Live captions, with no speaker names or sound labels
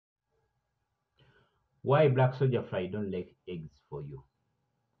Why black soldier fly don't lay eggs for you?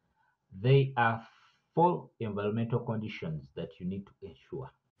 There are four environmental conditions that you need to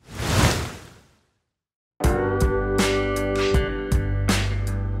ensure.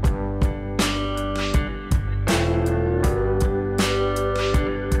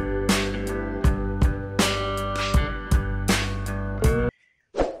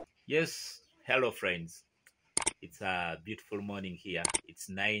 Yes, hello friends. It's a beautiful morning here. It's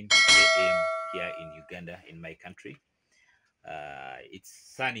 9 a.m. here in Uganda, in my country. It's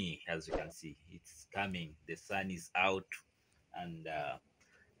sunny, as you can see. It's coming. The sun is out, and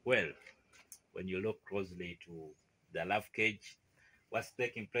well, when you look closely to the love cage, what's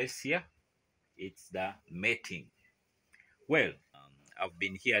taking place here? It's the mating. Well, I've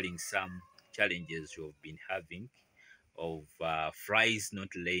been hearing some challenges you've been having of flies not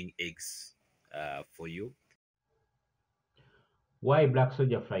laying eggs for you. Why black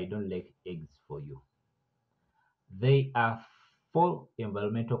soldier fly don't lay eggs for you? There are four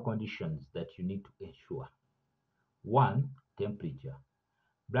environmental conditions that you need to ensure. One, temperature.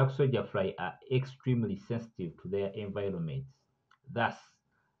 Black soldier fly are extremely sensitive to their environments. Thus,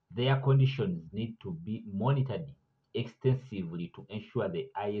 their conditions need to be monitored extensively to ensure the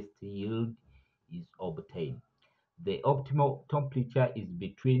highest yield is obtained. The optimal temperature is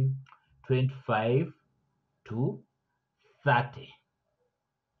between 25 to 30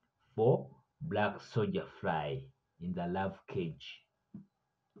 for black soldier fly in the love cage.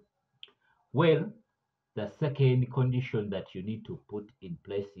 Well, the second condition that you need to put in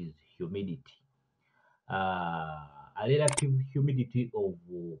place is humidity. A relative humidity of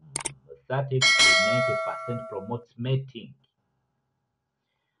 30 to 90% promotes mating.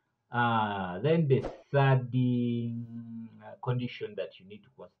 Then the third condition that you need to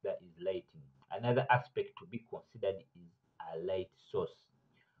consider is lighting. Another aspect to be considered is a light source.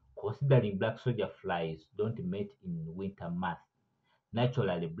 Considering black soldier flies don't mate in winter months,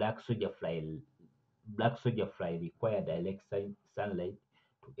 naturally black soldier fly require direct sunlight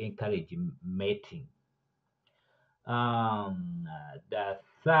to encourage mating. The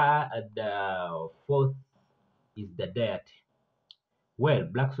fourth is the diet. Well,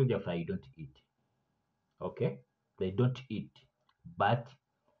 black soldier fly don't eat. Okay, they don't eat, but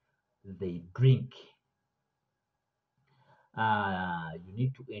they drink. You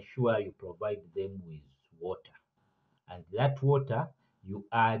need to ensure you provide them with water, and that water you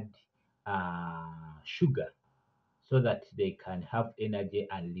add sugar so that they can have energy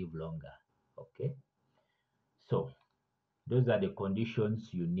and live longer. Okay, so those are the conditions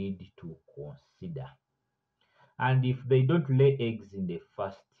you need to consider. And if they don't lay eggs in the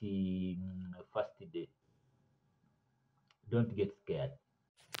first day, don't get scared.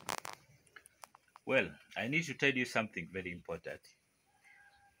 Well, I need to tell you something very important.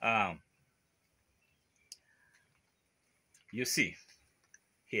 Um, you see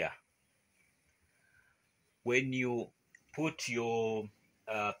here, when you put your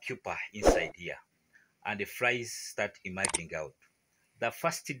pupa inside here and the flies start emerging out, the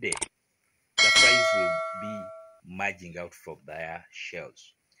first day the flies will be emerging out from their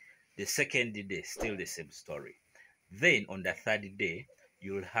shells. The second day, still the same story. Then on the third day,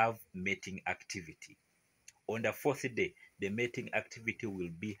 you'll have mating activity. On the fourth day, the mating activity will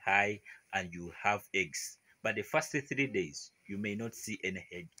be high and you have eggs. But the first 3 days, you may not see any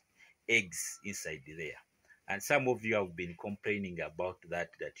eggs inside there. And some of you have been complaining about that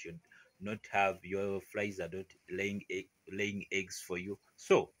you not have your flies are not laying eggs for you.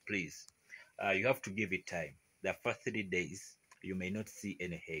 So please, you have to give it time. The first 3 days, you may not see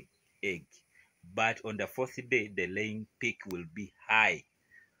any egg. But on the fourth day, the laying peak will be high.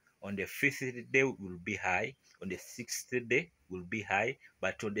 On the fifth day will be high. On the sixth day will be high.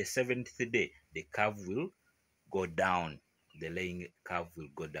 But on the seventh day, the curve will go down. The laying curve will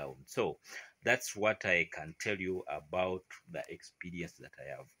go down. So that's what I can tell you about the experience that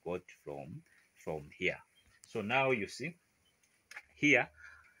I have got from here. So now you see here,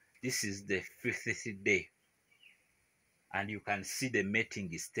 this is the fifth day, and you can see the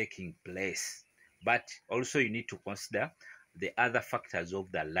mating is taking place. But also you need to consider the other factors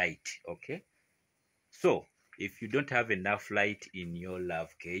of the light. Okay, so if you don't have enough light in your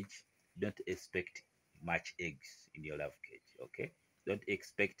love cage, don't expect much eggs in your love cage. Okay, don't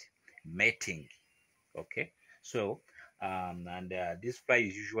expect mating. Okay, so this fly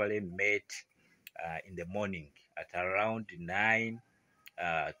is usually mate in the morning at around 9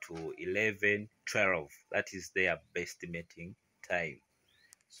 to 11, 12. That is their best mating time.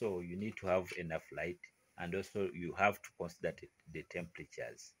 So you need to have enough light, and also you have to consider the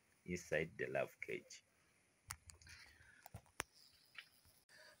temperatures inside the love cage.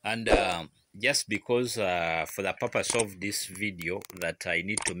 And just because for the purpose of this video that I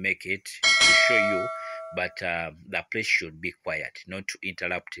need to make it to show you, but the place should be quiet, not to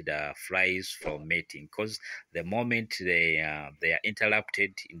interrupt the flies from mating, because the moment they are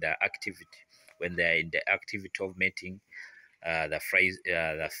interrupted in the activity, when they are in the activity of mating,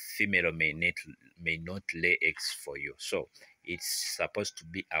 the female may not lay eggs for you. So it's supposed to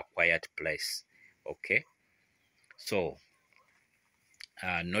be a quiet place. Okay, so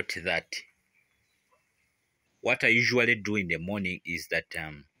note that what I usually do in the morning is that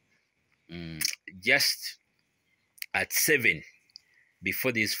mm, just at 7,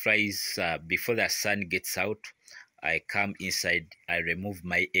 before these flies, before the sun gets out, I come inside, I remove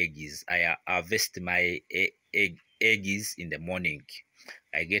my eggs, I harvest my eggs in the morning.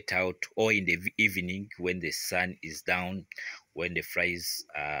 I get out, or in the evening when the sun is down, when the flies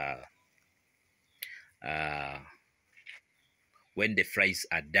uh, when the flies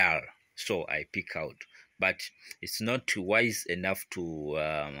are dull, so I pick out. But it's not wise enough to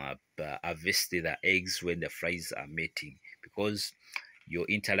harvest the eggs when the flies are mating, because you're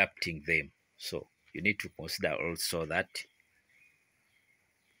interrupting them. So you need to consider also that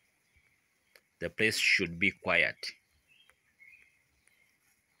the place should be quiet.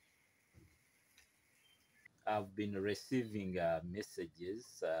 I've been receiving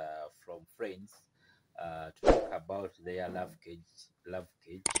messages from friends to talk about their love cage.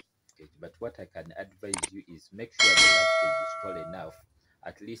 But what I can advise you is make sure the love cage is tall enough,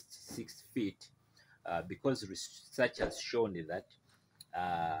 at least 6 feet, because research has shown that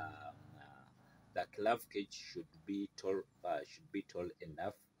uh, that love cage should be tall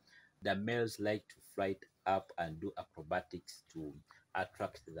enough. The males like to fly up and do acrobatics to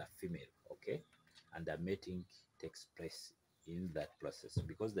attract the female, okay? And the mating takes place in that process,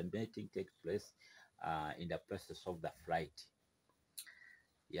 because the mating takes place in the process of the flight.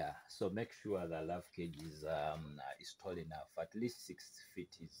 Yeah, so make sure the love cage is tall enough. At least 6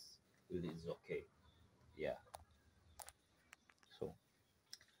 feet is okay. Yeah. So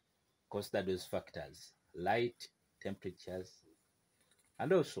consider those factors: light, temperatures,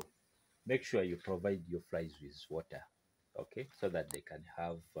 and also make sure you provide your flies with water, okay, so that they can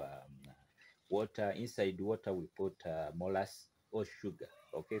have water. Inside water we put molasses or sugar,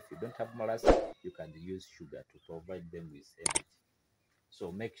 okay. If you don't have molasses, you can use sugar to provide them with energy.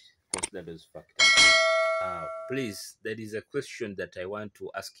 So consider those factors. Please, there is a question that I want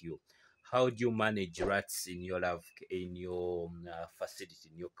to ask you. How do you manage rats in your facility,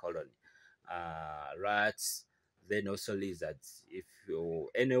 in your colony? Rats, then also lizards. If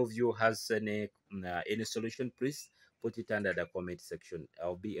any of you has any solution, please put it under the comment section.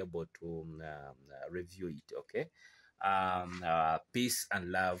 I'll be able to review it. Okay. Peace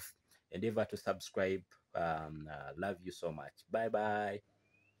and love. Endeavor to subscribe. Love you so much. Bye bye.